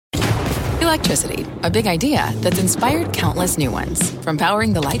electricity, a big idea that's inspired countless new ones. From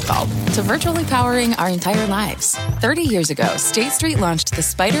powering the light bulb to virtually powering our entire lives. 30 years ago, State Street launched the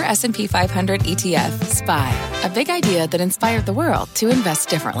SPDR S&P 500 ETF, SPY. A big idea that inspired the world to invest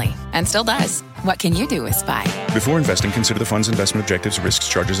differently. And still does. What can you do with SPY? Before investing, consider the fund's investment objectives, risks,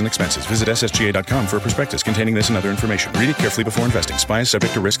 charges, and expenses. Visit ssga.com for a prospectus containing this and other information. Read it carefully before investing. SPY is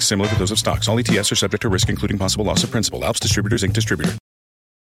subject to risks similar to those of stocks. All ETFs are subject to risk, including possible loss of principal. Alps Distributors, Inc. Distributor.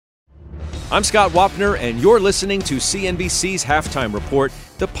 I'm Scott Wapner, and you're listening to CNBC's Halftime Report,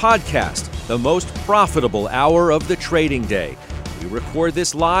 the podcast, the most profitable hour of the trading day. We record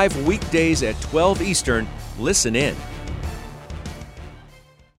this live weekdays at 12 Eastern. Listen in.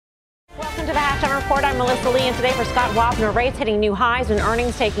 Welcome to the Halftime Report. I'm Melissa Lee, and today for Scott Wapner, rates hitting new highs and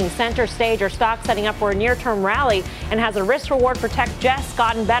earnings taking center stage. Our stock setting up for a near-term rally and has a risk-reward for tech just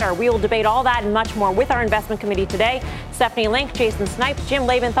gotten better. We will debate all that and much more with our investment committee today. Stephanie Link, Jason Snipes, Jim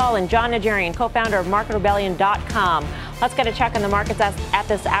Leventhal, and John Najarian, co-founder of MarketRebellion.com. Let's get a check on the markets at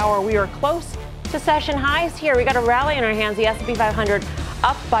this hour. We are close to session highs here. We got a rally in our hands. The S&P 500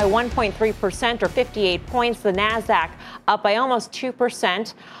 up by 1.3% or 58 points. The NASDAQ up by almost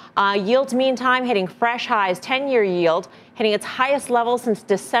 2%. Yields meantime hitting fresh highs. 10-year yield hitting its highest level since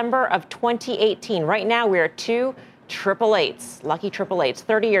December of 2018. Right now we're at 2 888s, lucky 888s.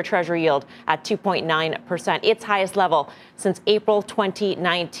 30-year Treasury yield at 2.9%, its highest level since April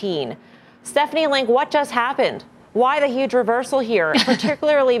 2019. Stephanie Link, what just happened? Why the huge reversal here,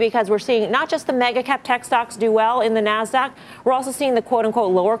 particularly because we're seeing not just the mega cap tech stocks do well in the NASDAQ, we're also seeing the quote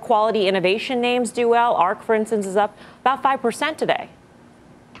unquote lower quality innovation names do well. ARC, for instance, is up about 5% today.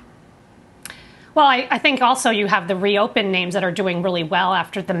 Well, I think also you have the reopen names that are doing really well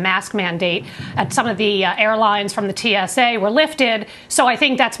after the mask mandate at some of the airlines from the TSA were lifted. So I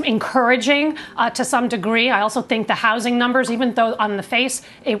think that's encouraging to some degree. I also think the housing numbers, even though on the face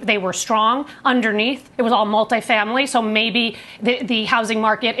they were strong, underneath it was all multifamily. So maybe the housing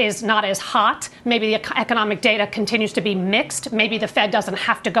market is not as hot. Maybe the economic data continues to be mixed. Maybe the Fed doesn't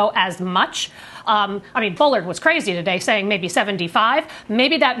have to go as much. Bullard was crazy today saying maybe 75.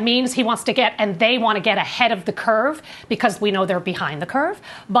 Maybe that means he wants to get, and they want to get ahead of the curve because we know they're behind the curve.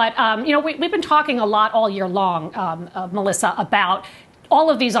 But, we've been talking a lot all year long, Melissa, about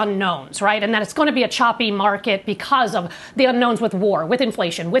all of these unknowns, right? And that it's going to be a choppy market because of the unknowns with war, with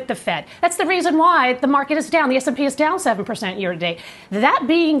inflation, with the Fed. That's the reason why the market is down. The S&P is down 7% year to date. That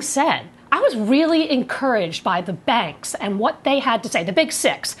being said, I was really encouraged by the banks and what they had to say, the big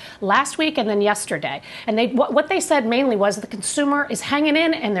six, last week and then yesterday. And what they said mainly was the consumer is hanging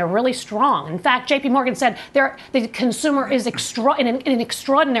in and they're really strong. In fact, JP Morgan said the consumer is in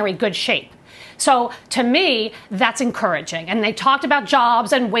extraordinary good shape. So to me, that's encouraging. And they talked about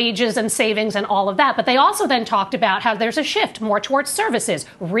jobs and wages and savings and all of that. But they also then talked about how there's a shift more towards services,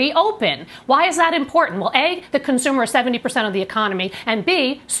 reopen. Why is that important? Well, A, the consumer is 70% of the economy. And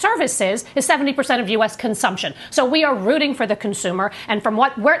B, services is 70% of U.S. consumption. So we are rooting for the consumer. And from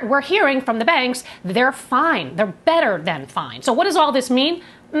what we're hearing from the banks, they're fine. They're better than fine. So what does all this mean?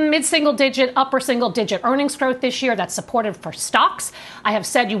 Mid-single digit, upper single digit earnings growth this year. That's supported for stocks. I have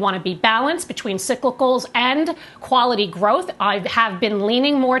said you want to be balanced between cyclicals and quality growth. I have been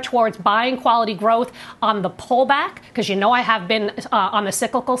leaning more towards buying quality growth on the pullback because I have been on the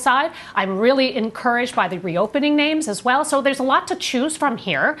cyclical side. I'm really encouraged by the reopening names as well. So there's a lot to choose from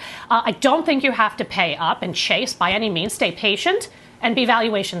here. I don't think you have to pay up and chase by any means. Stay patient and be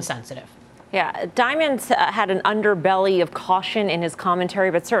valuation sensitive. Yeah, Diamond had an underbelly of caution in his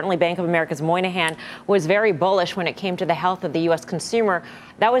commentary, but certainly Bank of America's Moynihan was very bullish when it came to the health of the U.S. consumer.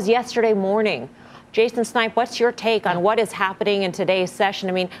 That was yesterday morning. Jason Snipe, what's your take on what is happening in today's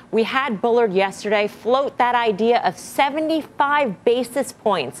session? We had Bullard yesterday float that idea of 75 basis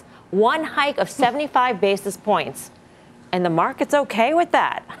points, one hike of 75 basis points, and the market's okay with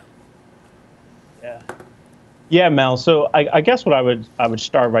that. Yeah, Mel. So I guess what I would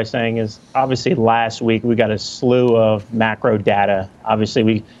start by saying is obviously last week we got a slew of macro data.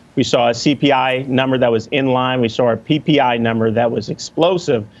 Obviously we saw a CPI number that was in line. We saw a PPI number that was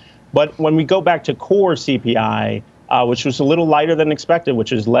explosive. But when we go back to core CPI, which was a little lighter than expected,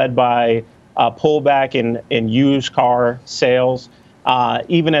 which is led by a pullback in used car sales,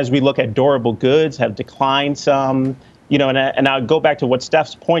 even as we look at durable goods have declined some. And I'll go back to what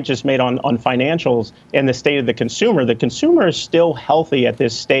Steph's point just made on financials and the state of the consumer. The consumer is still healthy at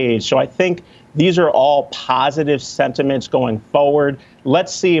this stage. So I think these are all positive sentiments going forward.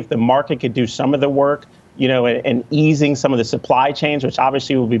 Let's see if the market could do some of the work, and easing some of the supply chains, which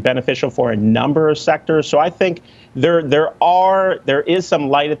obviously will be beneficial for a number of sectors. So I think there is some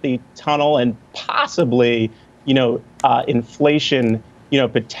light at the tunnel and possibly, inflation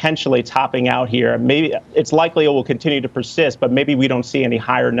potentially topping out here. Maybe it's likely it will continue to persist, but maybe we don't see any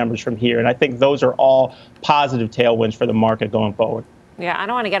higher numbers from here. And I think those are all positive tailwinds for the market going forward. Yeah, I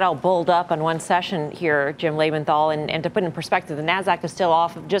don't want to get all bulled up on one session here, Jim Lebenthal, and to put in perspective, the NASDAQ is still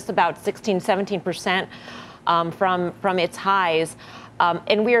off just about 17% from its highs.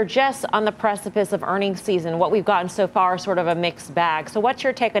 And we are just on the precipice of earnings season. What we've gotten so far is sort of a mixed bag. So what's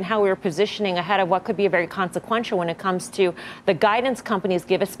your take on how we're positioning ahead of what could be very consequential when it comes to the guidance companies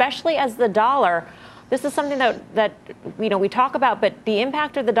give, especially as the dollar? This is something that we talk about, but the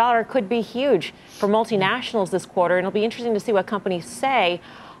impact of the dollar could be huge for multinationals this quarter. And it'll be interesting to see what companies say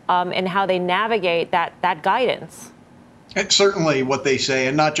and how they navigate that guidance. It's certainly what they say,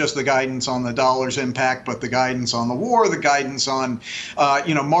 and not just the guidance on the dollar's impact, but the guidance on the war, the guidance on,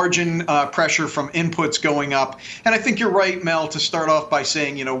 margin pressure from inputs going up. And I think you're right, Mel, to start off by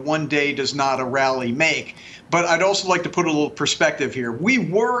saying, one day does not a rally make. But I'd also like to put a little perspective here. We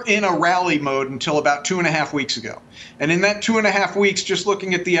were in a rally mode until about 2.5 weeks ago. And in that 2.5 weeks, just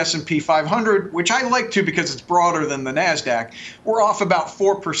looking at the S&P 500, which I like to because it's broader than the NASDAQ, we're off about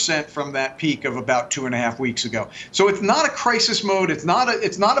 4% from that peak of about 2.5 weeks ago. So it's not a crisis mode. It's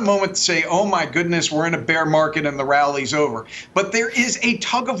not a moment to say, oh my goodness, we're in a bear market and the rally's over. But there is a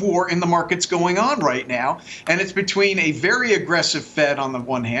tug of war in the markets going on right now. And it's between a very aggressive Fed on the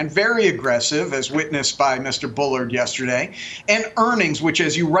one hand, very aggressive as witnessed by Mr. Bullard yesterday, and earnings, which,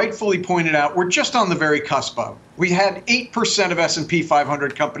 as you rightfully pointed out, we're just on the very cusp of. We had 8% of S&P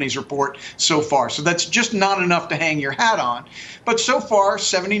 500 companies report so far, so that's just not enough to hang your hat on. But so far,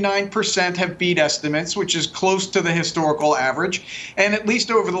 79% have beat estimates, which is close to the historical average. And at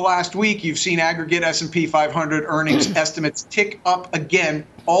least over the last week, you've seen aggregate S&P 500 earnings estimates tick up again,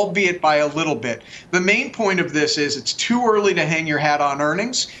 albeit by a little bit. The main point of this is it's too early to hang your hat on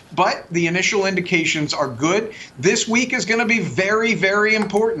earnings, but the initial indications are good. This week is going to be very, very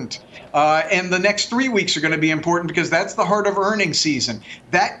important. And the next 3 weeks are going to be important because that's the heart of earnings season.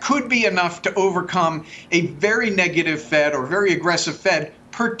 That could be enough to overcome a very negative Fed or very aggressive Fed,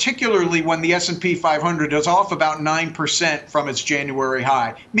 particularly when the S&P 500 is off about 9% from its January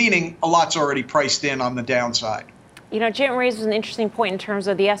high, meaning a lot's already priced in on the downside. Jim raises an interesting point in terms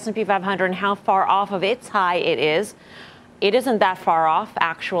of the S&P 500 and how far off of its high it is. It isn't that far off,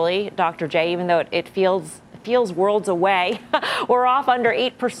 actually, Dr. J, even though it feels worlds away. We're off under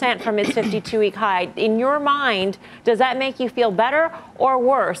 8% from its 52-week high. In your mind, does that make you feel better or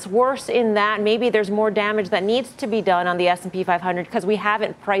worse? Worse in that maybe there's more damage that needs to be done on the S&P 500 because we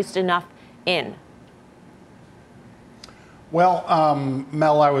haven't priced enough in. Well,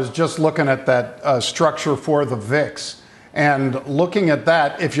 Mel, I was just looking at that structure for the VIX. And looking at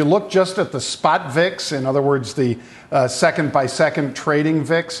that, if you look just at the spot VIX, in other words, the second-by-second trading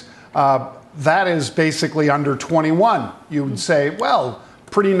VIX, that is basically under 21. You would say, well,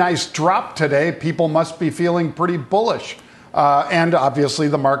 pretty nice drop today. People must be feeling pretty bullish. And obviously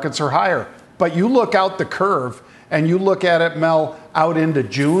the markets are higher. But you look out the curve and you look at it, Mel, out into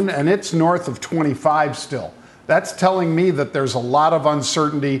June, and it's north of 25 still. That's telling me that there's a lot of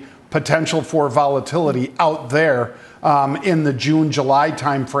uncertainty, potential for volatility out there in the June-July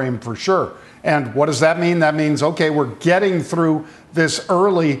timeframe for sure. And what does that mean? That means, okay, we're getting through this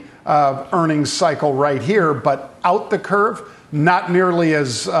early earnings cycle right here, but out the curve, not nearly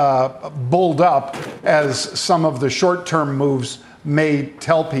as bulled up as some of the short-term moves may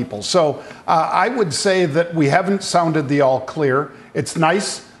tell people. So I would say that we haven't sounded the all clear. It's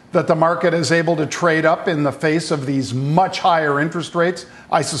nice that the market is able to trade up in the face of these much higher interest rates.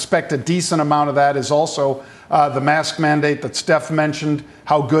 I suspect a decent amount of that is also the mask mandate that Steph mentioned,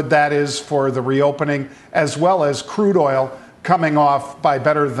 how good that is for the reopening, as well as crude oil coming off by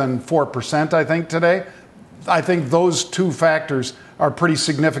better than 4%, I think, today. I think those two factors are pretty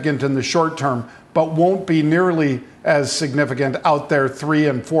significant in the short term, but won't be nearly as significant out there 3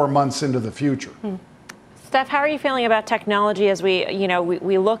 and 4 months into the future. Steph, how are you feeling about technology as we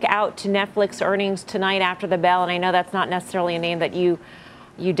look out to Netflix earnings tonight after the bell? And I know that's not necessarily a name that you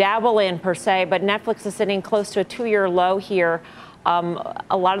dabble in per se, but Netflix is sitting close to a 2-year low here.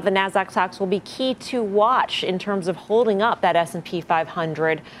 A lot of the NASDAQ stocks will be key to watch in terms of holding up that S&P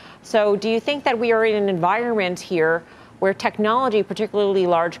 500. So do you think that we are in an environment here where technology, particularly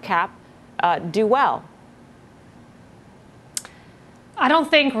large cap, do well? I don't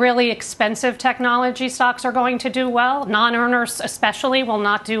think really expensive technology stocks are going to do well. Non-earners especially will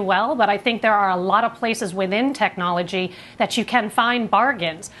not do well, but I think there are a lot of places within technology that you can find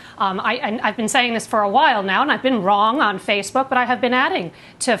bargains. I've been saying this for a while now, and I've been wrong on Facebook, but I have been adding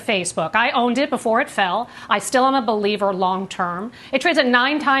to Facebook. I owned it before it fell. I still am a believer long term. It trades at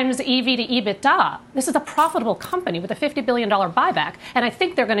 9 times EV to EBITDA. This is a profitable company with a $50 billion buyback, and I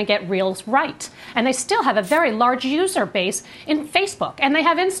think they're going to get reals right. And they still have a very large user base in Facebook. And they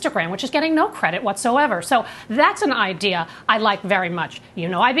have Instagram, which is getting no credit whatsoever. So that's an idea I like very much. You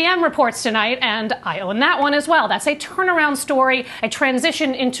know, IBM reports tonight, and I own that one as well. That's a turnaround story, a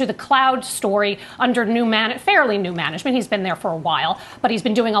transition into the cloud story under fairly new management. He's been there for a while, but he's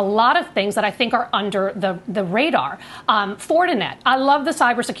been doing a lot of things that I think are under the radar. Fortinet, I love the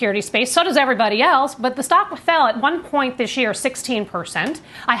cybersecurity space. So does everybody else. But the stock fell at one point this year 16%.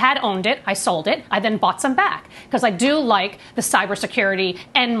 I had owned it. I sold it. I then bought some back because I do like the cybersecurity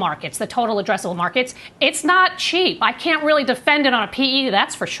end markets, the total addressable markets. It's not cheap. I can't really defend it on a PE,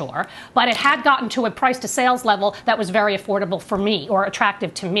 that's for sure. But it had gotten to a price to sales level that was very affordable for me or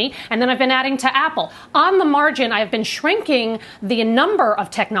attractive to me. And then I've been adding to Apple. On the margin, I've been shrinking the number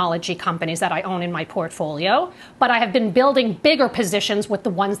of technology companies that I own in my portfolio, but I have been building bigger positions with the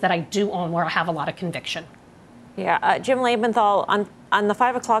ones that I do own where I have a lot of conviction. Yeah, Jim Lebenthal, on the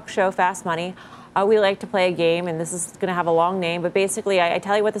 5 o'clock show, Fast Money, we like to play a game, and this is going to have a long name, but basically I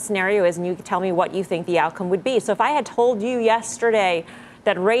tell you what the scenario is, and you tell me what you think the outcome would be. So if I had told you yesterday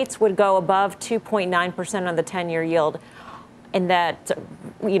that rates would go above 2.9% on the 10-year yield, and that,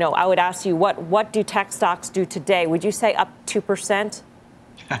 you know, I would ask you, what do tech stocks do today? Would you say up 2%?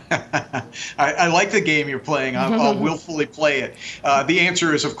 I like the game you're playing. I'll willfully play it. The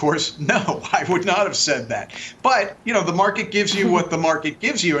answer is, of course, no. I would not have said that. But, you know, the market gives you what the market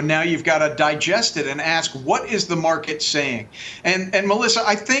gives you, and now you've got to digest it and ask, what is the market saying? And Melissa,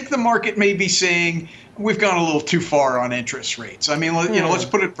 I think the market may be saying, we've gone a little too far on interest rates. I mean, you know, let's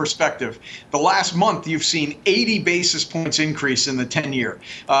put it in perspective. The last month, you've seen 80 basis points increase in the 10-year.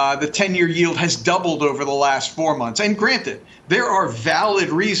 The 10-year yield has doubled over the last 4 months. And granted, there are valid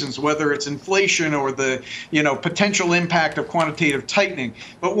reasons, whether it's inflation or the, you know, potential impact of quantitative tightening.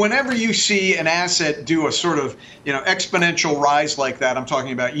 But whenever you see an asset do a sort of, you know, exponential rise like that, I'm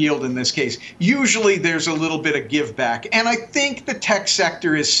talking about yield in this case, usually there's a little bit of give back. And I think the tech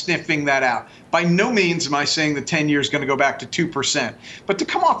sector is sniffing that out. By no means am I saying the 10-year is going to go back to 2%. But to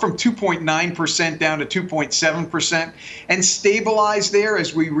come off from 2.9% down to 2.7% and stabilize there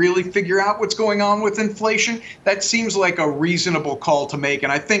as we really figure out what's going on with inflation, that seems like a reasonable call to make.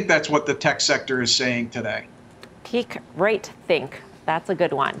 And I think that's what the tech sector is saying today. Peak rate think. That's a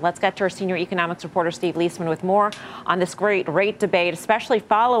good one. Let's get to our senior economics reporter, Steve Leisman, with more on this great rate debate, especially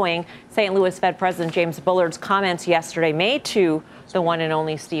following St. Louis Fed President James Bullard's comments yesterday made to the one and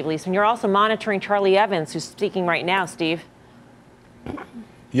only Steve Leisman. You're also monitoring Charlie Evans, who's speaking right now, Steve.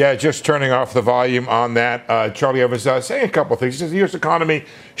 Yeah, just turning off the volume on that. Charlie Evans saying a couple of things. He says the U.S. economy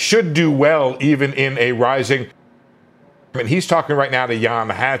should do well even in a rising. I mean, he's talking right now to Jan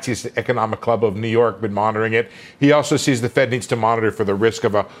Hatz. He's the Economic Club of New York, been monitoring it. He also sees the Fed needs to monitor for the risk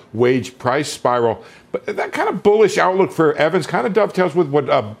of a wage price spiral. But that kind of bullish outlook for Evans kind of dovetails with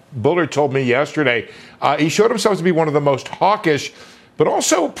what Bullard told me yesterday. He showed himself to be one of the most hawkish, but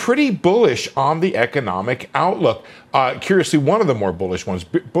also pretty bullish on the economic outlook. Curiously, one of the more bullish ones.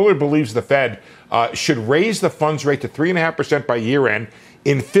 Bullard believes the Fed should raise the funds rate to 3.5% by year end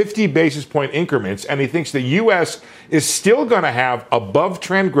in 50 basis point increments, and he thinks the U.S. is still going to have above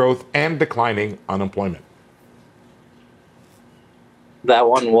trend growth and declining unemployment. That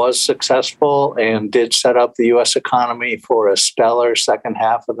one was successful and did set up the U.S. economy for a stellar second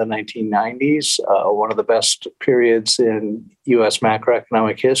half of the 1990s, one of the best periods in U.S.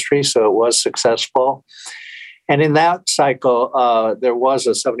 macroeconomic history, so it was successful. And in that cycle, there was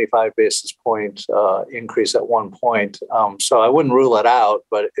a 75 basis point increase at one point. So I wouldn't rule it out,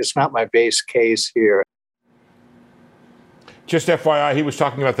 but it's not my base case here. Just FYI, he was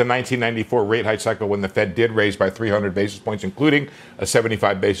talking about the 1994 rate hike cycle when the Fed did raise by 300 basis points, including a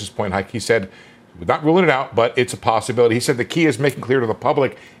 75 basis point hike. He said, we're not ruling it out, but it's a possibility. He said the key is making clear to the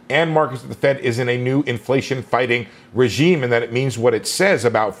public and markets that the Fed is in a new inflation fighting regime and that it means what it says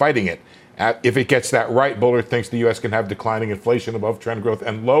about fighting it. If it gets that right, Bullard thinks the U.S. can have declining inflation, above trend growth,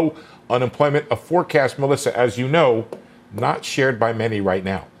 and low unemployment, a forecast, Melissa, as you know, not shared by many right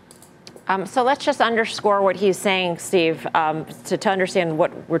now. So let's just underscore what he's saying, Steve, to understand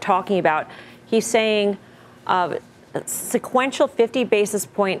what we're talking about. He's saying sequential 50 basis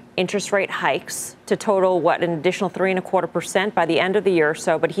point interest rate hikes to total, an additional 3.25% by the end of the year or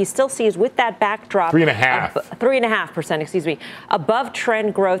so. But he still sees, with that backdrop, 3.5%, above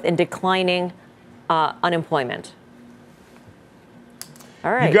trend growth and declining unemployment.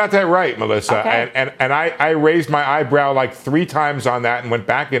 All right. You got that right, Melissa. Okay. And I raised my eyebrow like 3 times on that and went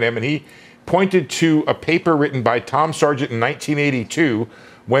back at him. And he pointed to a paper written by Tom Sargent in 1982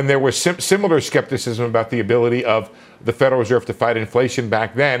 when there was similar skepticism about the ability of the Federal Reserve to fight inflation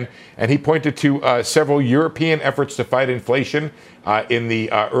back then. And he pointed to several European efforts to fight inflation in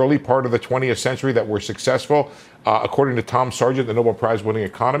the early part of the 20th century that were successful. According to Tom Sargent, the Nobel Prize-winning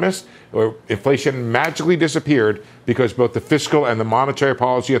economist, inflation magically disappeared because both the fiscal and the monetary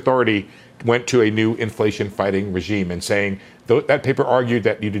policy authority went to a new inflation-fighting regime, and saying that paper argued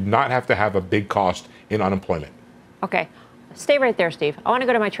that you did not have to have a big cost in unemployment. Okay. Stay right there, Steve. I want to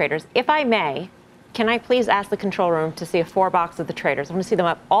go to my traders. If I may, can I please ask the control room to see a 4-box of the traders? I want to see them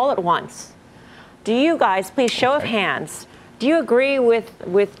up all at once. Do you guys, please, show of hands, do you agree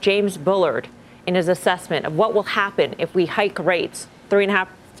with James Bullard in his assessment of what will happen if we hike rates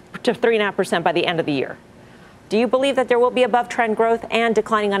 3.5% by the end of the year? Do you believe that there will be above trend growth and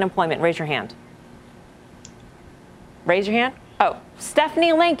declining unemployment? Raise your hand. Raise your hand. Oh,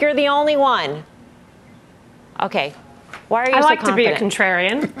 Stephanie Link, you're the only one. Okay. Why are you so confident? I like to be a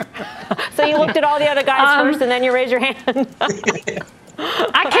contrarian. So you looked at all the other guys first and then you raise your hand?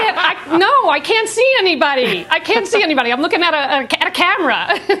 I can't see anybody. I can't see anybody. I'm looking at a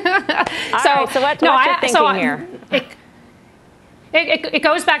camera. So what's your thinking here? It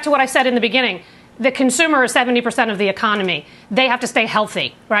goes back to what I said in the beginning. The consumer is 70% of the economy. They have to stay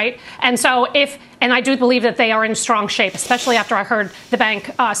healthy, right? And so and I do believe that they are in strong shape, especially after I heard the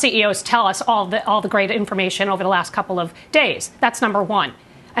bank CEOs tell us all the great information over the last couple of days. That's number one.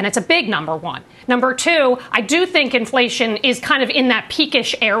 And it's a big number one. Number two, I do think inflation is kind of in that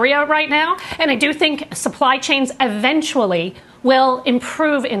peakish area right now. And I do think supply chains eventually will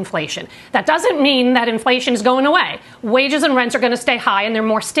improve inflation. That doesn't mean that inflation is going away. Wages and rents are going to stay high and they're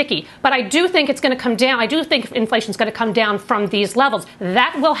more sticky. But I do think it's going to come down. I do think inflation is going to come down from these levels.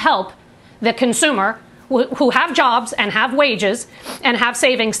 That will help the consumer who have jobs and have wages and have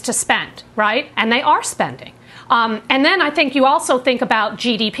savings to spend, right? And they are spending. And then I think you also think about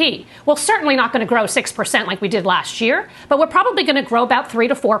GDP. Well, certainly not going to grow 6% like we did last year, but we're probably going to grow about 3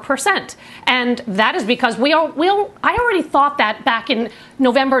 to 4%. And that is because I already thought that back in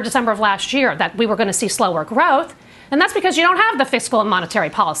November, December of last year, that we were going to see slower growth. And that's because you don't have the fiscal and monetary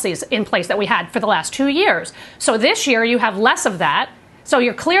policies in place that we had for the last 2 years. So this year you have less of that. So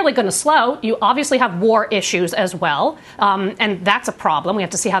you're clearly going to slow. You obviously have war issues as well, and that's a problem. We have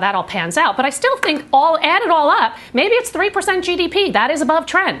to see how that all pans out. But I still think add it all up, maybe it's 3% GDP. That is above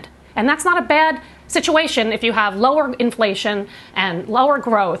trend. And that's not a bad situation if you have lower inflation and lower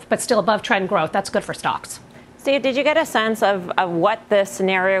growth, but still above trend growth. That's good for stocks. Steve, did you get a sense of what the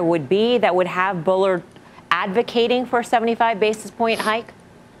scenario would be that would have Bullard advocating for a 75 basis point hike?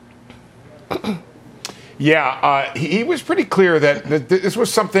 Yeah, he was pretty clear that this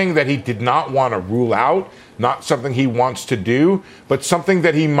was something that he did not want to rule out, not something he wants to do, but something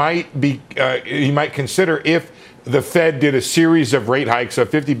that he might consider if the Fed did a series of rate hikes,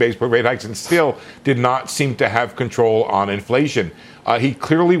 of 50 basis point rate hikes, and still did not seem to have control on inflation. He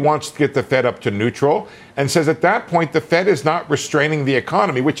clearly wants to get the Fed up to neutral and says at that point the Fed is not restraining the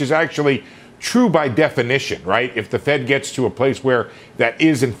economy, which is actually true by definition, right? If the Fed gets to a place where that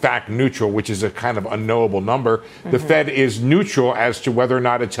is in fact neutral, which is a kind of unknowable number, the Fed is neutral as to whether or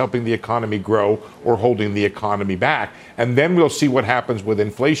not it's helping the economy grow or holding the economy back. And then we'll see what happens with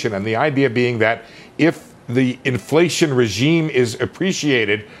inflation. And the idea being that if the inflation regime is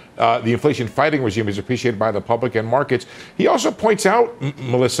appreciated, the inflation fighting regime is appreciated by the public and markets. He also points out,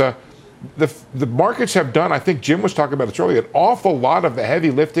 Melissa, the markets have done, I think Jim was talking about this earlier, an awful lot of the heavy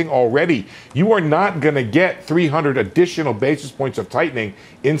lifting already. You are not going to get 300 additional basis points of tightening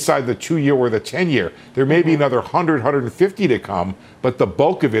inside the 2-year or the 10-year. There may be another 100, 150 to come, but the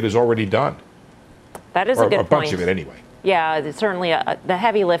bulk of it is already done. That is a good point. A bunch of it anyway. Yeah, certainly the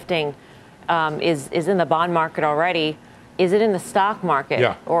heavy lifting is in the bond market already. Is it in the stock market?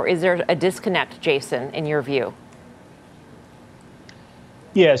 Yeah. Or is there a disconnect, Jason, in your view?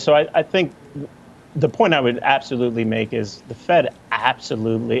 Yeah, so I think the point I would absolutely make is the Fed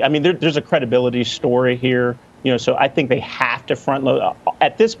absolutely, I mean, there's a credibility story here, so I think they have to front load.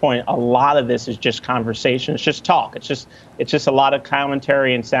 At this point, a lot of this is just conversation. It's just talk. It's just a lot of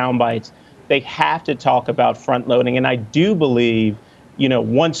commentary and sound bites. They have to talk about front loading. And I do believe,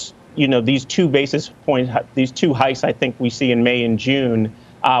 once, these 2 basis points, these 2 hikes I think we see in May and June,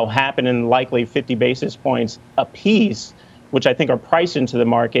 will happen in likely 50 basis points apiece, which I think are priced into the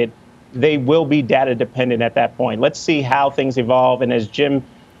market, they will be data dependent at that point. Let's see how things evolve. And as Jim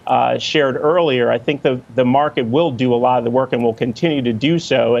shared earlier, I think the market will do a lot of the work and will continue to do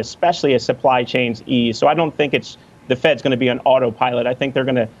so, especially as supply chains ease. So I don't think the Fed's going to be on autopilot. I think they're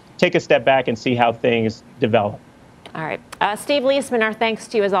going to take a step back and see how things develop. All right. Steve Liesman, our thanks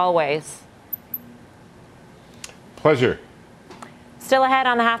to you as always. Pleasure. Still ahead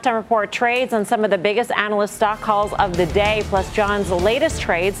on the Halftime Report, trades on some of the biggest analyst stock calls of the day, plus John's latest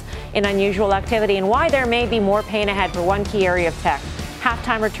trades in unusual activity and why there may be more pain ahead for one key area of tech.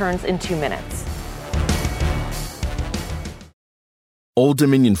 Halftime returns in 2 minutes. Old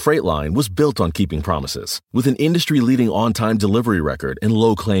Dominion Freight Line was built on keeping promises. With an industry-leading on-time delivery record and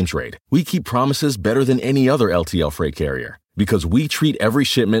low claims rate, we keep promises better than any other LTL freight carrier because we treat every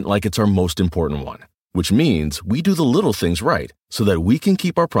shipment like it's our most important one. Which means we do the little things right so that we can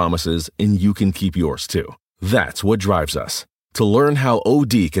keep our promises and you can keep yours too. That's what drives us. To learn how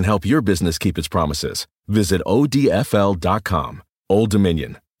OD can help your business keep its promises, visit odfl.com. Old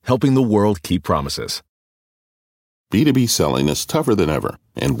Dominion, helping the world keep promises. B2B selling is tougher than ever,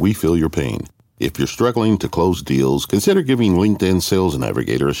 and we feel your pain. If you're struggling to close deals, consider giving LinkedIn Sales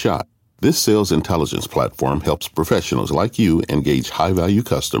Navigator a shot. This sales intelligence platform helps professionals like you engage high-value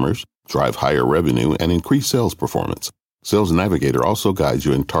customers, drive higher revenue, and increase sales performance. Sales Navigator also guides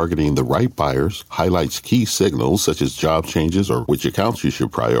you in targeting the right buyers, highlights key signals such as job changes or which accounts you should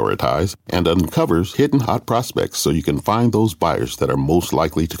prioritize, and uncovers hidden hot prospects so you can find those buyers that are most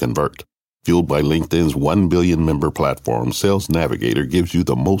likely to convert. Fueled by LinkedIn's 1 billion member platform, Sales Navigator gives you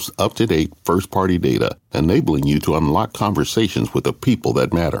the most up-to-date first-party data, enabling you to unlock conversations with the people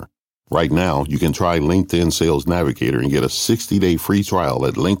that matter. Right now, you can try LinkedIn Sales Navigator and get a 60-day free trial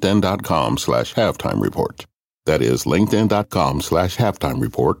at linkedin.com/halftime report. That is linkedin.com/halftime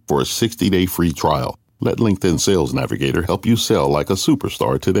report for a 60-day free trial. Let LinkedIn Sales Navigator help you sell like a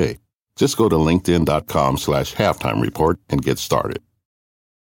superstar today. Just go to linkedin.com/halftime report and get started.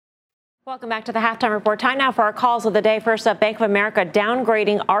 Welcome back to the Halftime Report. Time now for our calls of the day. First up, Bank of America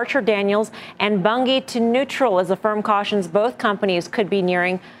downgrading Archer Daniels and Bunge to neutral as the firm cautions both companies could be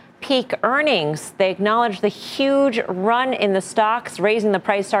nearing peak earnings. They acknowledge the huge run in the stocks, raising the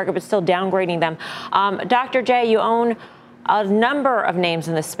price target, but still downgrading them. Dr. J, you own a number of names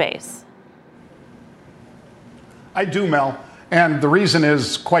in this space. I do, Mel. And the reason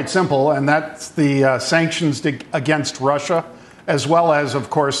is quite simple, and that's the sanctions against Russia, as well as,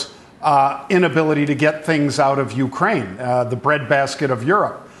 of course, inability to get things out of Ukraine, the breadbasket of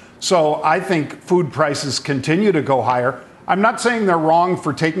Europe. So I think food prices continue to go higher. I'm not saying they're wrong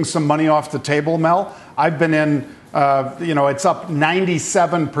for taking some money off the table, Mel. I've been in, it's up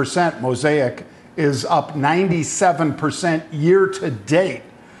 97%. Mosaic is up 97% year to date.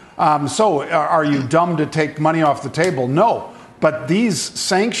 So are you dumb to take money off the table? No. But these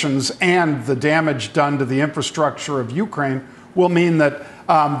sanctions and the damage done to the infrastructure of Ukraine will mean that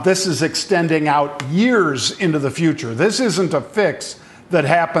this is extending out years into the future. This isn't a fix that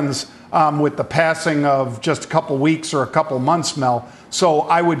happens with the passing of just a couple weeks or a couple months, Mel. So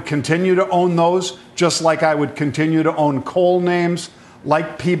I would continue to own those, just like I would continue to own coal names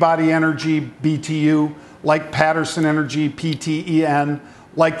like Peabody Energy, BTU, like Patterson Energy, PTEN,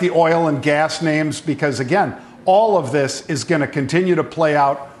 like the oil and gas names, because again, all of this is going to continue to play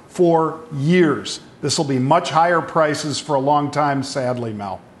out for years. This will be much higher prices for a long time, sadly,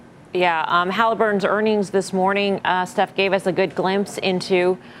 Mel. Yeah, Halliburton's earnings this morning, Steph, gave us a good glimpse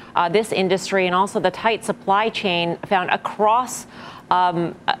into this industry and also the tight supply chain found across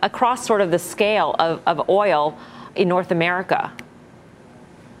sort of the scale of oil in North America.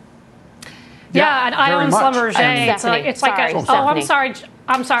 Yeah, and I own Schlumberger. It's like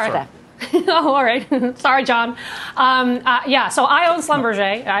I'm sorry. Oh, all right. Sorry, John. So I own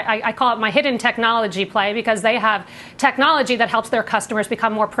Schlumberger. I call it my hidden technology play because they have technology that helps their customers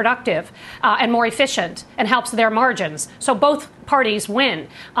become more productive and more efficient and helps their margins. So both parties win.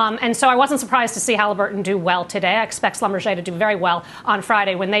 And so I wasn't surprised to see Halliburton do well today. I expect Schlumberger to do very well on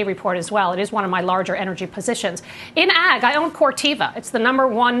Friday when they report as well. It is one of my larger energy positions. In ag, I own Corteva. It's the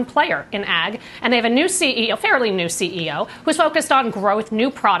 #1 player in ag. And they have a new CEO, fairly new CEO, who's focused on growth,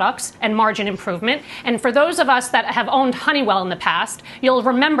 new products, and margin improvement. And for those of us that have owned Honeywell in the past, you'll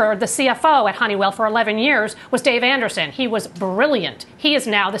remember the CFO at Honeywell for 11 years was Dave Anderson. He was brilliant. He is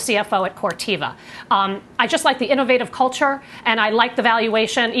now the CFO at Corteva. I just like the innovative culture, and I like the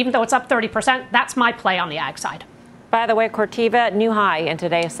valuation. Even though it's up 30%, that's my play on the ag side. By the way, Corteva, new high in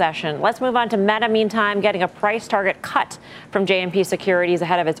today's session. Let's move on to Meta. Meantime, getting a price target cut from JMP Securities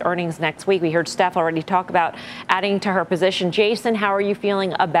ahead of its earnings next week. We heard Steph already talk about adding to her position. Jason, how are you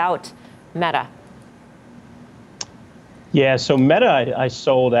feeling about Meta? Yeah, so Meta I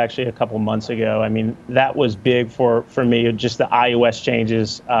sold actually a couple months ago. I mean, that was big for me, just the iOS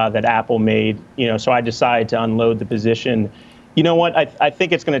changes that Apple made. So I decided to unload the position. You know what? I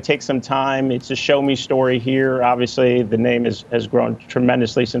think it's going to take some time. It's a show me story here. Obviously, the name has grown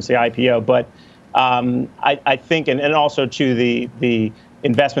tremendously since the IPO. But I think, and also to the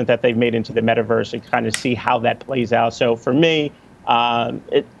investment that they've made into the metaverse, and kind of see how that plays out. So for me,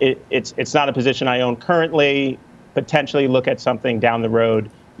 it's not a position I own currently. Potentially look at something down the road,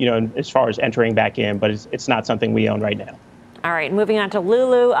 as far as entering back in. But it's not something we own right now. All right, moving on to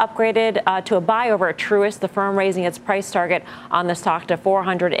Lulu, upgraded to a buy over at Truist, the firm raising its price target on the stock to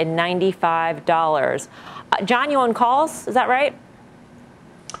 $495. John, you own calls, is that right?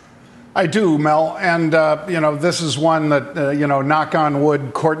 I do, Mel. And, this is one that, knock on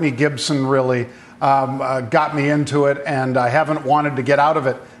wood, Courtney Gibson really got me into it, and I haven't wanted to get out of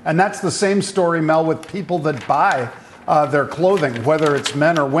it. And that's the same story, Mel, with people that buy their clothing, whether it's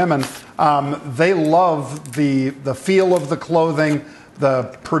men or women. They love the feel of the clothing,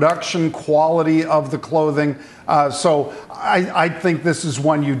 the production quality of the clothing. So I think this is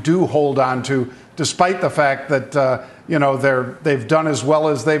one you do hold on to, despite the fact that, they've done as well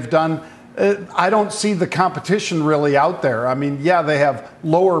as they've done. I don't see the competition really out there. I mean, yeah, they have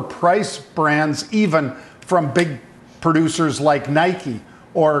lower price brands, even from big producers like Nike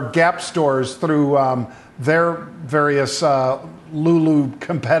or Gap stores through their various Lulu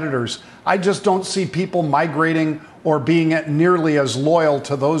competitors. I just don't see people migrating or being nearly as loyal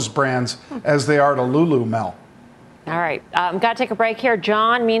to those brands as they are to Lulu, Mel. All right. Got to take a break here.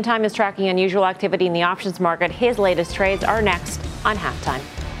 John, meantime, is tracking unusual activity in the options market. His latest trades are next on Halftime.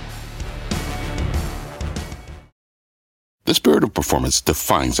 The spirit of performance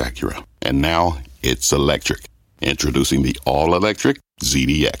defines Acura, and now it's electric. Introducing the all-electric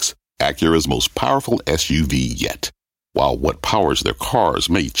ZDX, Acura's most powerful SUV yet. While what powers their cars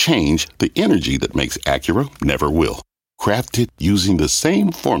may change, the energy that makes Acura never will. Crafted using the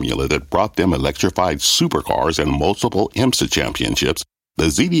same formula that brought them electrified supercars and multiple IMSA championships, the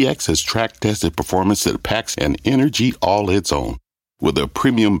ZDX has track-tested performance that packs an energy all its own. With a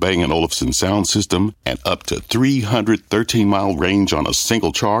premium Bang & Olufsen sound system and up to 313-mile range on a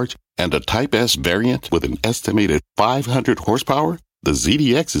single charge, and a Type S variant with an estimated 500 horsepower, the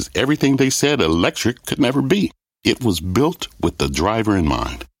ZDX is everything they said electric could never be. It was built with the driver in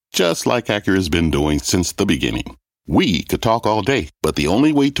mind, just like Acura's been doing since the beginning. We could talk all day, but the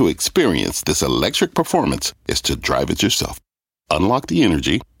only way to experience this electric performance is to drive it yourself. Unlock the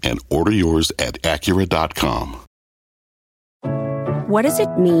energy and order yours at Acura.com. What does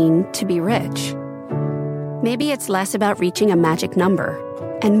it mean to be rich? Maybe it's less about reaching a magic number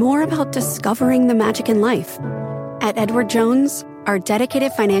and more about discovering the magic in life. At Edward Jones, our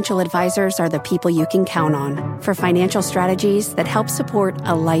dedicated financial advisors are the people you can count on for financial strategies that help support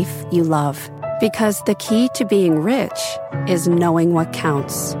a life you love. Because the key to being rich is knowing what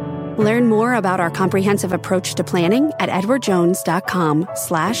counts. Learn more about our comprehensive approach to planning at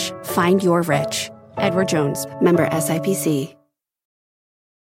edwardjones.com/findyourrich. Edward Jones, member SIPC.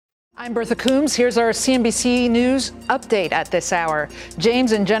 I'm Bertha Coombs. Here's our CNBC News update at this hour.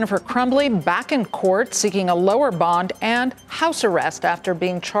 James and Jennifer Crumbley back in court seeking a lower bond and house arrest after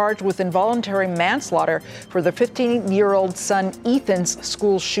being charged with involuntary manslaughter for their 15-year-old son Ethan's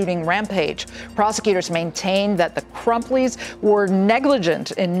school shooting rampage. Prosecutors maintain that the Crumbleys were negligent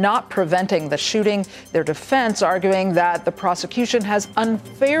in not preventing the shooting, their defense arguing that the prosecution has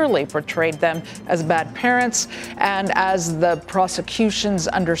unfairly portrayed them as bad parents. And as the prosecution's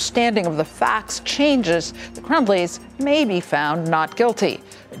understanding of the facts changes, the Crumbleys may be found not guilty.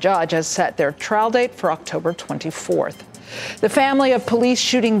 The judge has set their trial date for October 24th. The family of police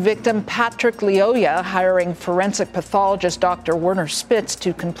shooting victim Patrick Lyoya hiring forensic pathologist Dr. Werner Spitz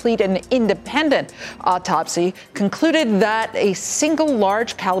to complete an independent autopsy concluded that a single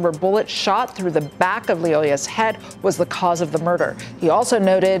large caliber bullet shot through the back of Lyoya's head was the cause of the murder. He also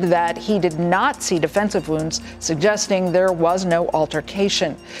noted that he did not see defensive wounds, suggesting there was no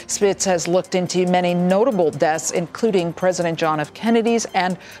altercation. Spitz has looked into many notable deaths, including President John F. Kennedy's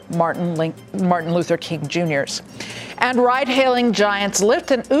and Martin Luther King Jr.'s. And ride-hailing giants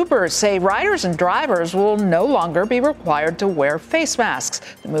Lyft and Uber say riders and drivers will no longer be required to wear face masks.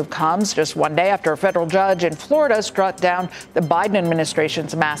 The move comes just one day after a federal judge in Florida struck down the Biden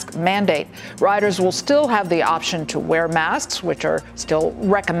administration's mask mandate. Riders will still have the option to wear masks, which are still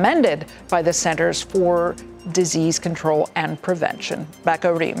recommended by the Centers for disease control and prevention. Back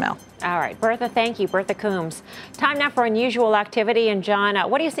over to you, Mel. All right, Bertha, thank you. Bertha Coombs. Time now for unusual activity. And John,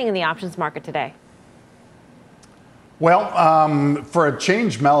 what are you seeing in the options market today? Well, for a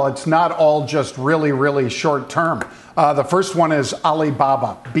change, Mel, it's not all just really, really short term. The first one is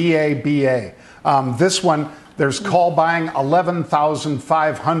Alibaba, BABA. This one, there's call buying,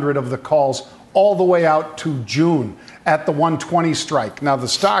 11,500 of the calls all the way out to June at the 120 strike. Now, the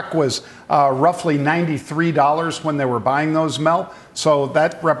stock was roughly $93 when they were buying those, Mel. So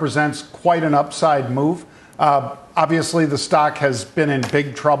that represents quite an upside move. Obviously, the stock has been in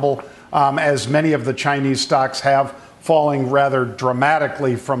big trouble, as many of the Chinese stocks have, falling rather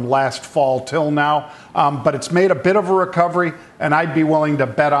dramatically from last fall till now. But it's made a bit of a recovery, and I'd be willing to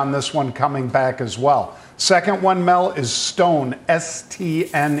bet on this one coming back as well. Second one, Mel, is Stone,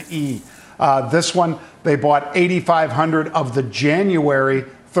 STNE. This one, they bought 8,500 of the January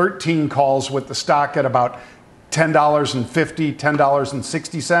 13 calls with the stock at about $10.50,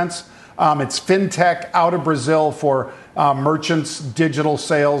 $10.60. It's fintech out of Brazil for merchants, digital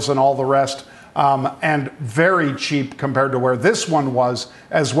sales, and all the rest. And very cheap compared to where this one was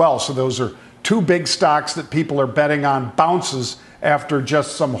as well. So those are two big stocks that people are betting on bounces after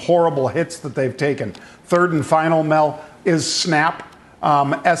just some horrible hits that they've taken. Third and final, Mel, is Snap.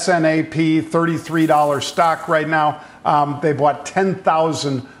 SNAP, $33 stock right now. They bought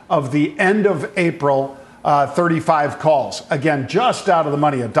 10,000 of the end of April 35 calls. Again, just out of the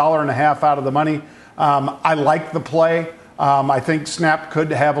money, $1.50 out of the money. I like the play. I think Snap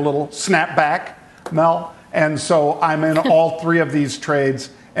could have a little snapback, Mel. And so I'm in all three of these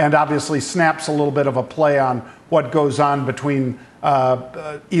trades. And obviously, Snap's a little bit of a play on what goes on between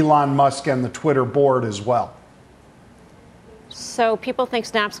Elon Musk and the Twitter board as well. So people think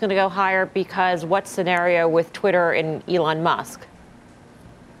Snap's going to go higher because what scenario with Twitter and Elon Musk?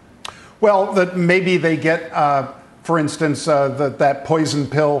 Well, that maybe they get, for instance, that poison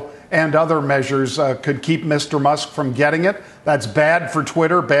pill and other measures could keep Mr. Musk from getting it. That's bad for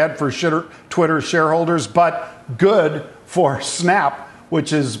Twitter, bad for Twitter shareholders, but good for Snap,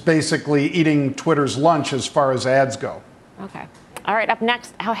 which is basically eating Twitter's lunch as far as ads go. Okay. All right, up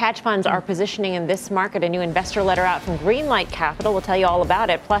next, how hedge funds are positioning in this market. A new investor letter out from Greenlight Capital. We'll tell you all about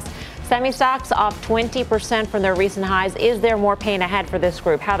it. Plus, semi stocks off 20% from their recent highs. Is there more pain ahead for this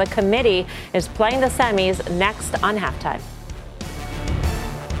group? How the committee is playing the semis next on Halftime.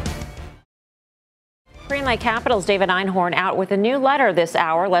 Greenlight Capital's David Einhorn out with a new letter this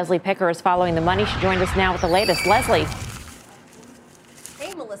hour. Leslie Picker is following the money. She joined us now with the latest. Leslie.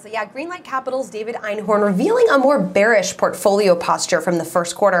 Hey, Melissa. Yeah, Greenlight Capital's David Einhorn revealing a more bearish portfolio posture from the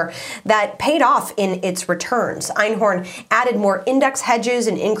first quarter that paid off in its returns. Einhorn added more index hedges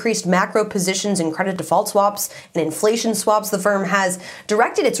and increased macro positions in credit default swaps and inflation swaps. The firm has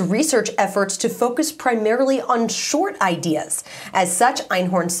directed its research efforts to focus primarily on short ideas. As such,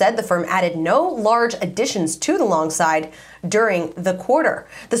 Einhorn said the firm added no large additions to the long side during the quarter.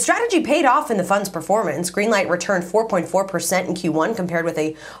 The strategy paid off in the fund's performance. Greenlight returned 4.4% in Q1 compared with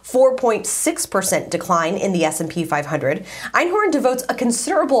a 4.6% decline in the S&P 500. Einhorn devotes a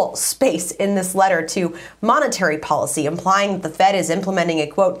considerable space in this letter to monetary policy, implying that the Fed is implementing a,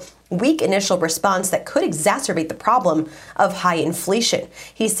 quote, weak initial response that could exacerbate the problem of high inflation.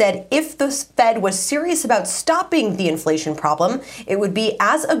 He said if the Fed was serious about stopping the inflation problem, it would be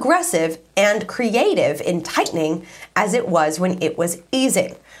as aggressive and creative in tightening as it was when it was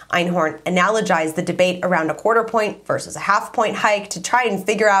easing. Einhorn analogized the debate around a quarter point versus a half point hike to try and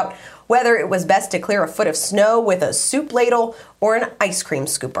figure out whether it was best to clear a foot of snow with a soup ladle or an ice cream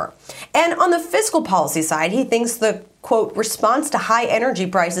scooper. And on the fiscal policy side, he thinks the, quote, response to high energy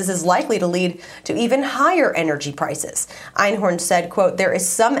prices is likely to lead to even higher energy prices. Einhorn said, quote, there is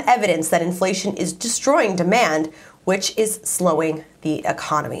some evidence that inflation is destroying demand, which is slowing the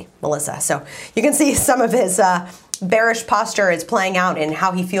economy. Melissa, so you can see some of his bearish posture is playing out in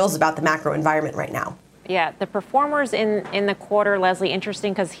how he feels about the macro environment right now. Yeah, the performers in the quarter, Leslie,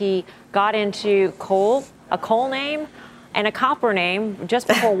 interesting because he got into coal, a coal name, and a copper name just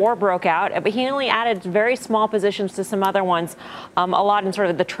before war broke out. But he only added very small positions to some other ones, a lot in sort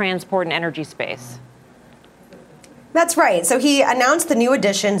of the transport and energy space. That's right. So he announced the new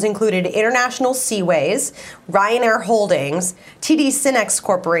additions included International Seaways, Ryanair Holdings, TD Synnex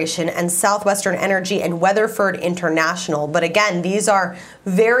Corporation, and Southwestern Energy and Weatherford International. But again, these are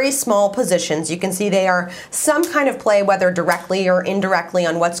very small positions. You can see they are some kind of play, whether directly or indirectly,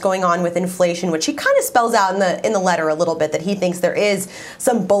 on what's going on with inflation, which he kind of spells out in the letter a little bit, that he thinks there is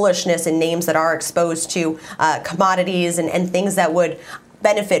some bullishness in names that are exposed to commodities and things that would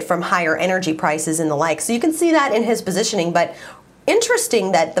benefit from higher energy prices and the like. So you can see that in his positioning. But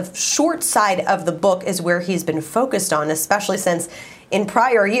interesting that the short side of the book is where he's been focused on, especially since in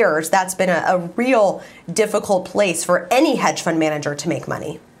prior years, that's been a real difficult place for any hedge fund manager to make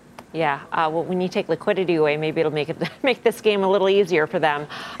money. Yeah, well, when you take liquidity away, maybe it'll make this game a little easier for them.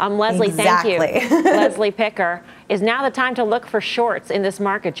 Leslie, exactly. Thank you. Leslie Picker. Is now the time to look for shorts in this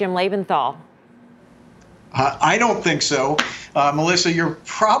market? Jim Lebenthal. I don't think so. Melissa, you're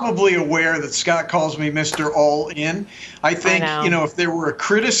probably aware that Scott calls me Mr. All In. I think, if there were a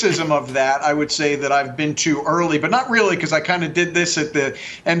criticism of that, I would say that I've been too early, but not really, because I kind of did this at the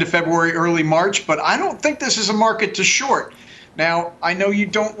end of February, early March. But I don't think this is a market to short. Now, I know you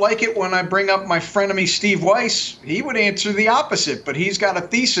don't like it when I bring up my frenemy Steve Weiss. He would answer the opposite, but he's got a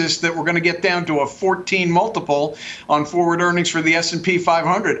thesis that we're going to get down to a 14 multiple on forward earnings for the S&P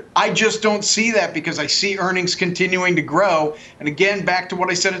 500. I just don't see that because I see earnings continuing to grow. And again, back to what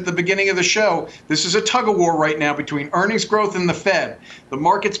I said at the beginning of the show, this is a tug of war right now between earnings growth and the Fed. The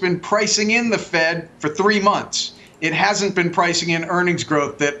market's been pricing in the Fed for 3 months. It hasn't been pricing in earnings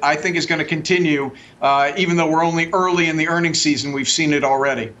growth that I think is going to continue, even though we're only early in the earnings season. We've seen it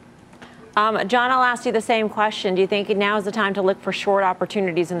already. John, I'll ask you the same question. Do you think now is the time to look for short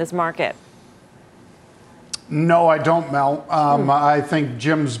opportunities in this market? No, I don't, Mel. I think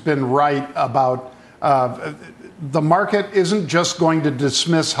Jim's been right about the market isn't just going to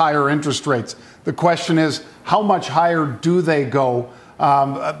dismiss higher interest rates. The question is, how much higher do they go?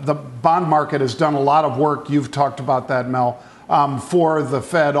 The bond market has done a lot of work. You've talked about that, Mel, for the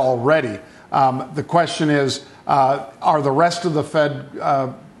Fed already. The question is, are the rest of the Fed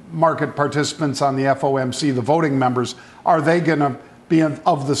market participants on the FOMC, the voting members, are they going to be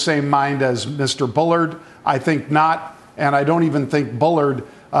of the same mind as Mr. Bullard? I think not. And I don't even think Bullard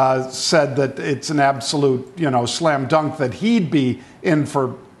said that it's an absolute, slam dunk that he'd be in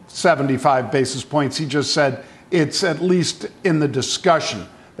for 75 basis points. He just said, it's at least in the discussion.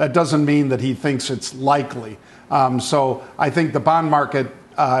 That doesn't mean that he thinks it's likely. So I think the bond market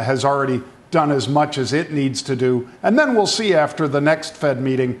has already done as much as it needs to do. And then we'll see after the next Fed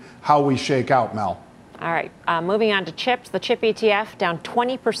meeting how we shake out, Mel. All right. Moving on to chips. The chip ETF down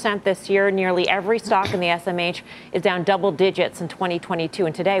 20% this year. Nearly every stock in the SMH is down double digits in 2022.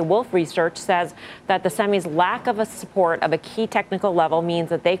 And today, Wolfe Research says that the semis' lack of a support of a key technical level means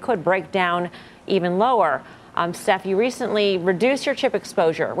that they could break down even lower. Steph, you recently reduced your chip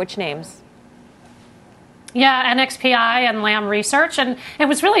exposure. Which names? Yeah, NXPI and Lam Research. And it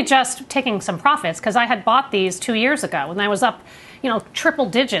was really just taking some profits because I had bought these 2 years ago and I was up, triple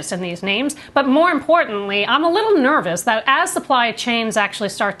digits in these names. But more importantly, I'm a little nervous that as supply chains actually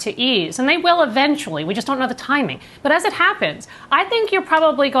start to ease, and they will eventually, we just don't know the timing. But as it happens, I think you're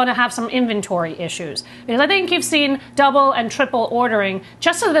probably going to have some inventory issues. Because I think you've seen double and triple ordering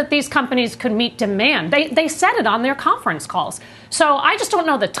just so that these companies could meet demand. They said it on their conference calls. So I just don't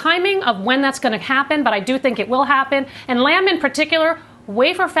know the timing of when that's going to happen, but I do think it will happen. And Lam in particular,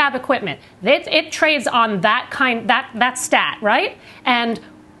 wafer fab equipment, it trades on that stat, right? And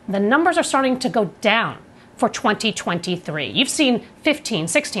the numbers are starting to go down for 2023. You've seen 15,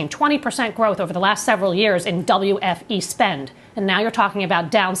 16, 20% growth over the last several years in WFE spend. And now you're talking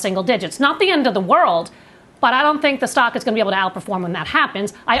about down single digits. Not the end of the world, but I don't think the stock is going to be able to outperform when that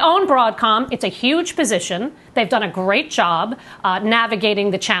happens. I own Broadcom. It's a huge position. They've done a great job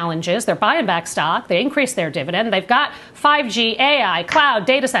navigating the challenges. They're buying back stock. They increased their dividend. They've got 5G, AI, cloud,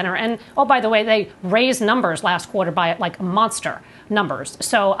 data center. And, oh, by the way, they raised numbers last quarter by like monster numbers.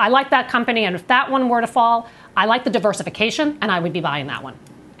 So I like that company. And if that one were to fall, I like the diversification, and I would be buying that one.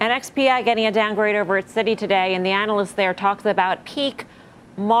 NXPI getting a downgrade over at Citi today. And the analyst there talks about peak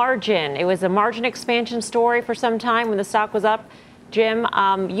margin. It was a margin expansion story for some time when the stock was up. Jim,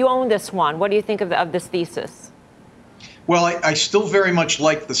 you own this one. What do you think of this thesis? Well, I still very much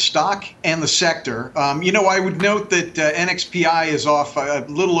like the stock and the sector. I would note that NXPI is off a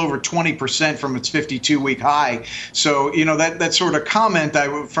little over 20% from its 52-week high. So, that sort of comment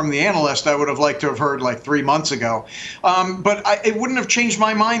from the analyst, I would have liked to have heard like 3 months ago. But it wouldn't have changed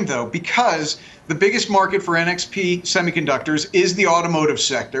my mind, though, because the biggest market for NXP semiconductors is the automotive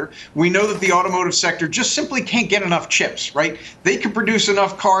sector. We know that the automotive sector just simply can't get enough chips, right? They can produce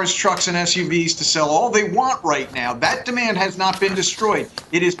enough cars, trucks, and SUVs to sell all they want right now. That demand has not been destroyed.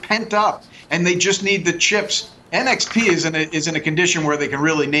 It is pent up, and they just need the chips. NXP is in a condition where they can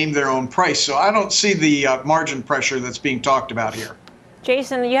really name their own price. So I don't see the margin pressure that's being talked about here.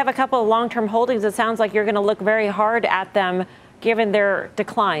 Jason, you have a couple of long-term holdings. It sounds like you're going to look very hard at them given their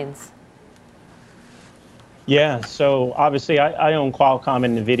declines. Yeah, so obviously I own Qualcomm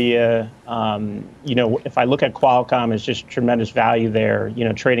and NVIDIA. If I look at Qualcomm, it's just tremendous value there,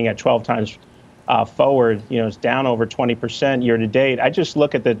 trading at 12 times forward, is down over 20% year to date. I just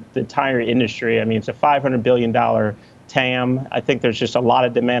look at the entire industry. I mean, it's a $500 billion TAM. I think there's just a lot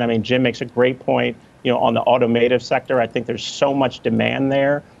of demand. I mean, Jim makes a great point, on the automotive sector. I think there's so much demand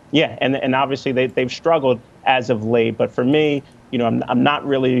there. Yeah, and obviously they've struggled as of late. But for me, I'm not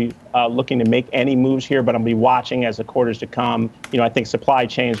really looking to make any moves here, but I'll be watching as the quarters to come. I think supply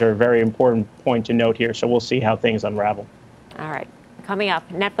chains are a very important point to note here. So we'll see how things unravel. All right. Coming up,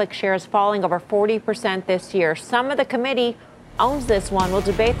 Netflix shares falling over 40% this year. Some of the committee owns this one. We'll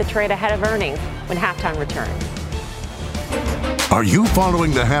debate the trade ahead of earnings when halftime returns. Are you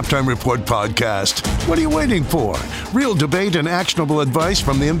following the Halftime Report podcast? What are you waiting for? Real debate and actionable advice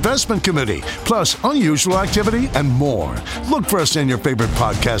from the investment committee, plus unusual activity and more. Look for us in your favorite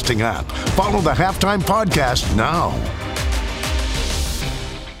podcasting app. Follow the Halftime Podcast now.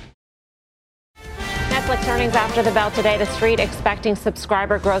 Netflix earnings after the bell today. The street expecting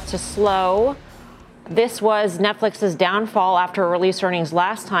subscriber growth to slow. This was Netflix's downfall after release earnings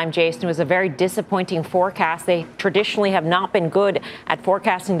last time, Jason. It was a very disappointing forecast. They traditionally have not been good at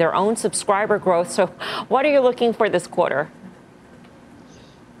forecasting their own subscriber growth. So what are you looking for this quarter?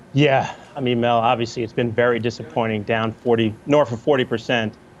 Yeah, I mean, Mel, obviously it's been very disappointing, down north of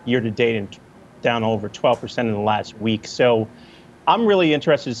 40% year to date and down over 12% in the last week. So I'm really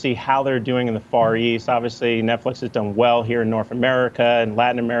interested to see how they're doing in the Far East. Obviously, Netflix has done well here in North America and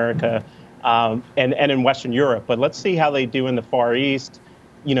Latin America. And in Western Europe. But let's see how they do in the Far East.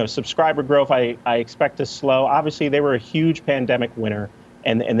 Subscriber growth, I expect to slow. Obviously, they were a huge pandemic winner,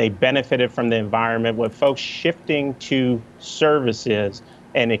 and they benefited from the environment with folks shifting to services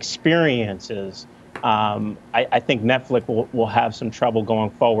and experiences. I think Netflix will have some trouble going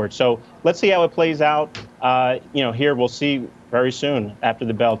forward. So let's see how it plays out. Here we'll see very soon after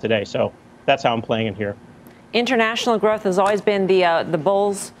the bell today. So that's how I'm playing it here. International growth has always been the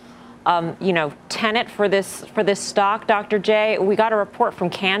Bulls' tenet for this stock, Dr. J. We got a report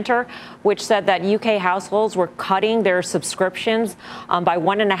from Cantor, which said that UK households were cutting their subscriptions by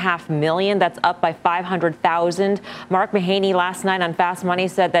 1.5 million. That's up by 500,000. Mark Mahaney last night on Fast Money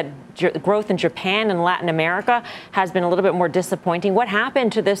said that growth in Japan and Latin America has been a little bit more disappointing. What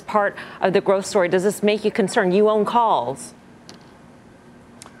happened to this part of the growth story? Does this make you concerned? You own calls.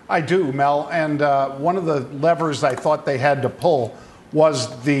 I do, Mel. And one of the levers I thought they had to pull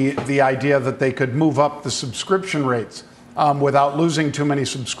was the idea that they could move up the subscription rates without losing too many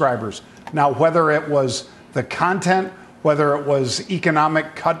subscribers. Now, whether it was the content, whether it was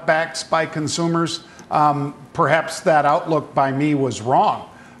economic cutbacks by consumers, perhaps that outlook by me was wrong,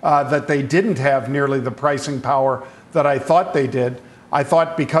 that they didn't have nearly the pricing power that I thought they did. I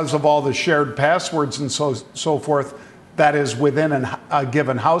thought because of all the shared passwords and so forth, that is within a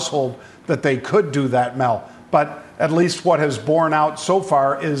given household, that they could do that, Mel. But at least what has borne out so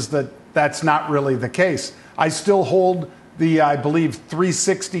far is that that's not really the case. I still hold the, I believe,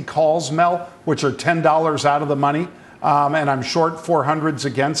 360 calls, Mel, which are $10 out of the money, and I'm short 400s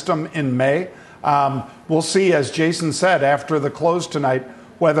against them in May. We'll see, as Jason said, after the close tonight,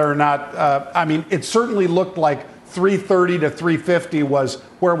 whether or not, it certainly looked like 330 to 350 was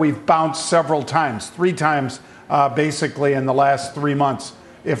where we've bounced several times, 3 times basically in the last 3 months.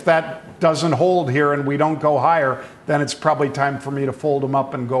 If that doesn't hold here and we don't go higher, then it's probably time for me to fold them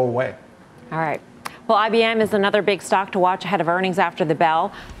up and go away. All right. Well, IBM is another big stock to watch ahead of earnings after the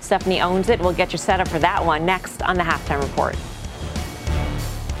bell. Stephanie owns it. We'll get you set up for that one next on the Halftime Report.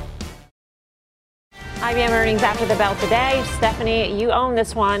 IBM earnings after the bell today. Stephanie, you own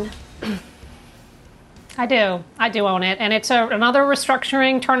this one. I do own it. And it's another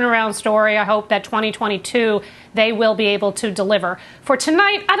restructuring turnaround story. I hope that 2022 they will be able to deliver. For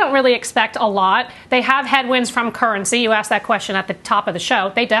tonight, I don't really expect a lot. They have headwinds from currency. You asked that question at the top of the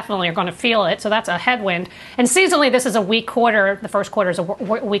show. They definitely are going to feel it. So that's a headwind. And seasonally, this is a weak quarter. The first quarter is a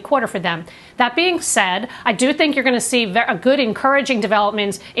weak quarter for them. That being said, I do think you're going to see a good, encouraging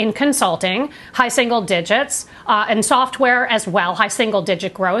developments in consulting, high single digits, and software as well, high single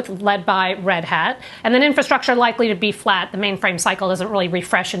digit growth led by Red Hat. And then infrastructure likely to be flat. The mainframe cycle doesn't really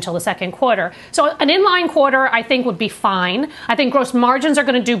refresh until the second quarter. So an inline quarter, I think, would be fine. I think gross margins are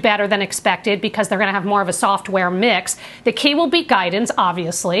going to do better than expected because they're going to have more of a software mix. The key will be guidance,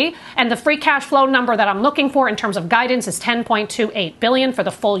 obviously. And the free cash flow number that I'm looking for in terms of guidance is $10.28 billion for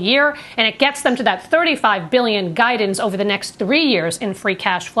the full year. And it gets them to that $35 billion guidance over the next 3 years in free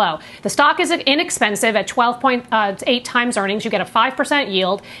cash flow. The stock is inexpensive at 12.8 times earnings. You get a 5%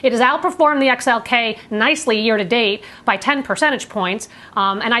 yield. It has outperformed the XLK nicely year to date by 10 percentage points.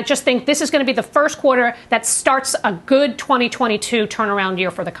 And I just think this is going to be the first quarter that starts a good 2022 turnaround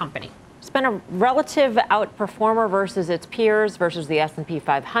year for the company. been a relative outperformer versus its peers, versus the S&P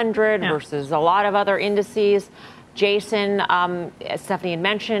 500, versus a lot of other indices. Jason, as Stephanie had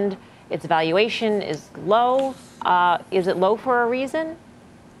mentioned, its valuation is low. Is it low for a reason,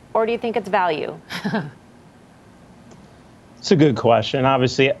 or do you think it's value? It's a good question.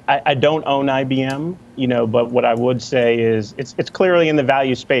 Obviously, I don't own IBM, but what I would say is it's clearly in the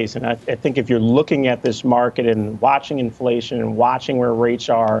value space. And I think if you're looking at this market and watching inflation and watching where rates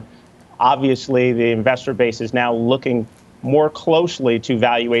are, obviously the investor base is now looking more closely to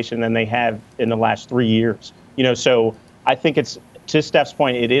valuation than they have in the last 3 years. So I think it's, to Steph's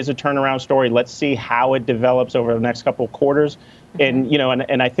point, it is a turnaround story. Let's see how it develops over the next couple of quarters. And,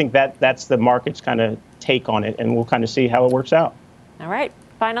 and I think that's the market's kind of take on it, and we'll kind of see how it works out. All right.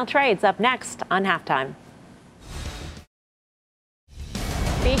 Final trades up next on Halftime.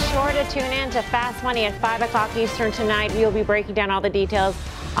 Be sure to tune in to Fast Money at 5 o'clock Eastern tonight. We'll be breaking down all the details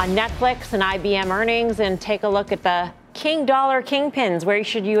on Netflix and IBM earnings, and take a look at the King Dollar Kingpins. Where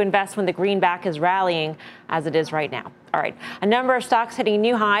should you invest when the greenback is rallying as it is right now? All right. A number of stocks hitting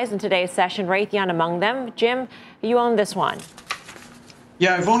new highs in today's session, Raytheon among them. Jim, you own this one.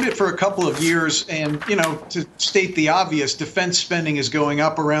 Yeah, I've owned it for a couple of years, and, to state the obvious, defense spending is going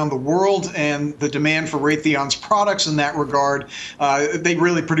up around the world, and the demand for Raytheon's products in that regard, they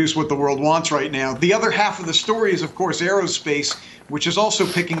really produce what the world wants right now. The other half of the story is, of course, aerospace, which is also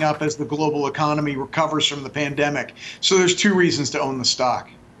picking up as the global economy recovers from the pandemic. So there's two reasons to own the stock.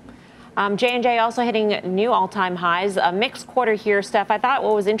 J&J also hitting new all-time highs. A mixed quarter here, Steph. I thought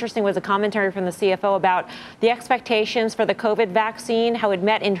what was interesting was a commentary from the CFO about the expectations for the COVID vaccine, how it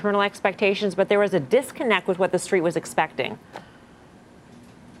met internal expectations, but there was a disconnect with what the street was expecting.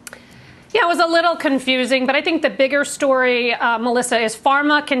 Yeah, it was a little confusing, but I think the bigger story, Melissa, is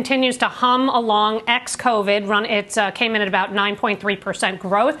pharma continues to hum along ex-COVID. It came in at about 9.3%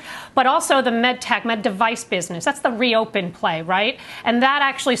 growth, but also the med device business. That's the reopen play, right? And that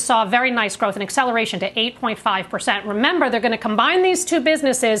actually saw very nice growth and acceleration to 8.5%. Remember, they're going to combine these two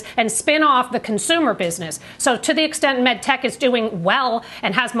businesses and spin off the consumer business. So to the extent med tech is doing well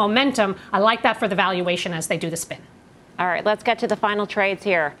and has momentum, I like that for the valuation as they do the spin. All right, let's get to the final trades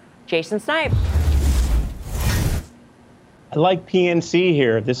here. Jason Snipe. I like PNC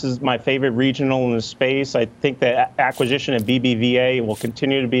here. This is my favorite regional in the space. I think the acquisition of BBVA will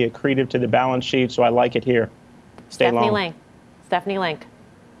continue to be accretive to the balance sheet, so I like it here. Stephanie Link.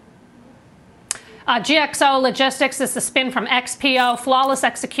 GXO Logistics is the spin from XPO. Flawless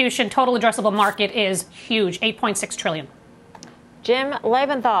execution. Total addressable market is huge, $8.6 trillion. Jim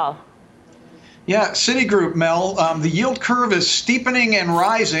Lebenthal. Yeah, Citigroup, Mel. The yield curve is steepening and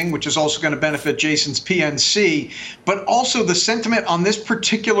rising, which is also going to benefit Jason's PNC. But also the sentiment on this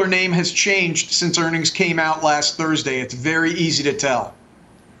particular name has changed since earnings came out last Thursday. It's very easy to tell.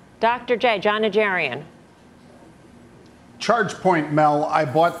 Dr. J, John Najarian. ChargePoint, Mel. I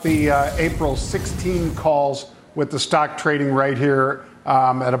bought the April 16 calls with the stock trading right here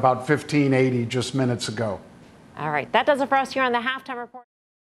at about 1580 just minutes ago. All right. That does it for us here on the Halftime Report.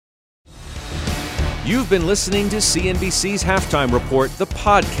 You've been listening to CNBC's Halftime Report, the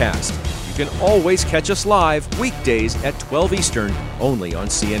podcast. You can always catch us live weekdays at 12 Eastern, only on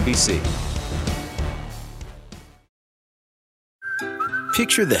CNBC.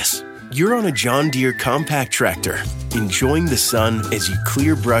 Picture this. You're on a John Deere compact tractor, enjoying the sun as you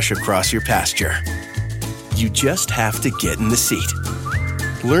clear brush across your pasture. You just have to get in the seat.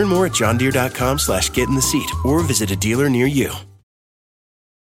 Learn more at johndeere.com/get in the seat or visit a dealer near you.